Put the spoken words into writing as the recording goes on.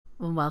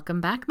Welcome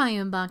back, my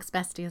inbox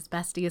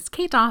besties.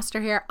 Kate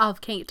Doster here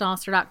of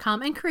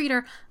katedoster.com and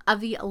creator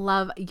of the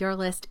Love Your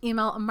List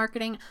email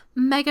marketing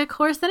mega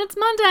course. And it's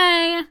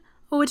Monday,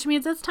 which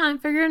means it's time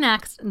for your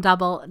next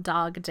Double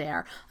Dog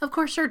Dare. Of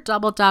course, your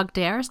Double Dog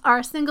Dares are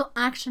a single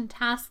action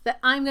task that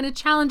I'm going to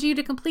challenge you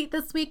to complete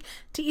this week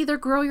to either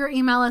grow your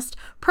email list,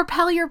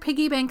 propel your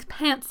piggy bank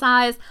pant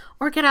size,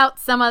 or get out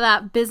some of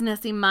that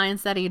businessy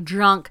mindset-y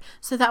junk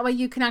so that way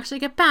you can actually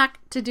get back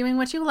to doing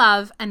what you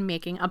love and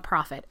making a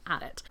profit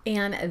at it.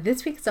 And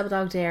this week's Double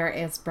Dog Dare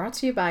is brought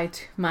to you by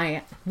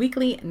my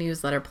weekly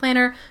newsletter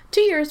planner, 2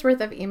 years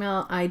worth of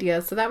email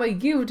ideas so that way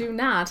you do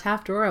not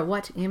have to worry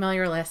what to email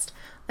your list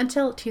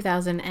until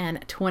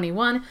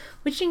 2021,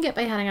 which you can get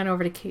by heading on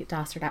over to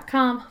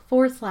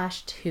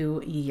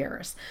katedoster.com/2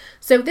 years.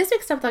 So this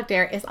week's Double Dog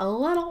Dare is a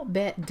little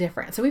bit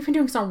different. So we've been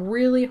doing some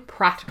really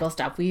practical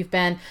stuff. We've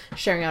been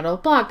sharing out a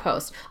blog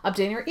post,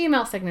 updating your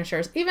email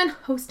signatures, even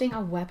hosting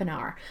a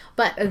webinar.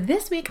 But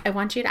this week, I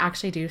want you to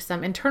actually do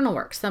some internal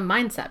work, some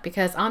mindset,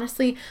 because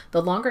honestly,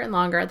 the longer and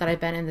longer that I've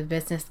been in the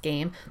business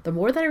game, the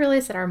more that I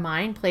realize that our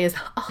mind plays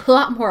a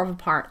lot more of a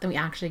part than we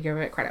actually give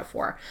it credit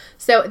for.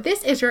 So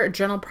this is your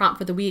journal prompt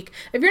for the week.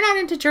 If you're not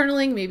into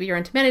journaling, maybe you're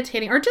into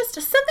meditating, or just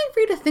something for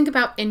you to think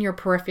about in your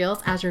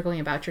peripherals as you're going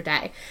about your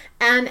day.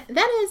 And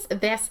that is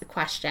this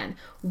question: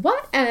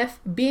 what if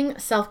being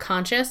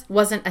self-conscious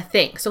wasn't a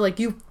thing? So like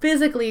you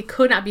physically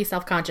could not be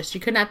self-conscious.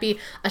 You could not be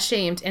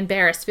ashamed,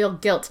 embarrassed, feel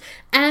guilt,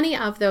 any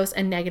of those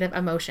negative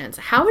emotions.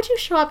 How would you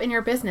show up in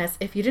your business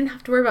if you didn't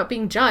have to worry about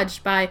being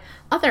judged by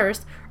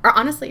others or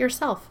honestly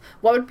yourself?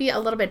 What would be a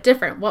little bit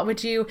different? What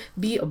would you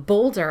be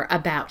bolder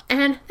about?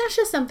 And that's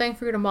just something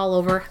for you to mull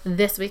over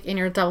this week in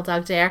your Double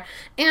Dog Dare.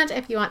 And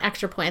if you want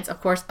extra points,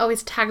 of course,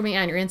 always tag me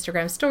on your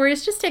Instagram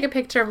stories. Just take a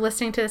picture of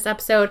listening to this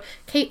episode,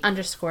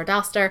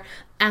 Kate_Doster.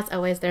 As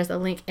always, there's a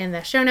link in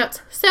the show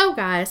notes. So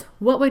guys,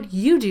 what would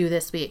you do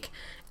this week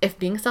if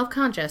being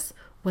self-conscious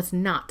was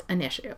not an issue?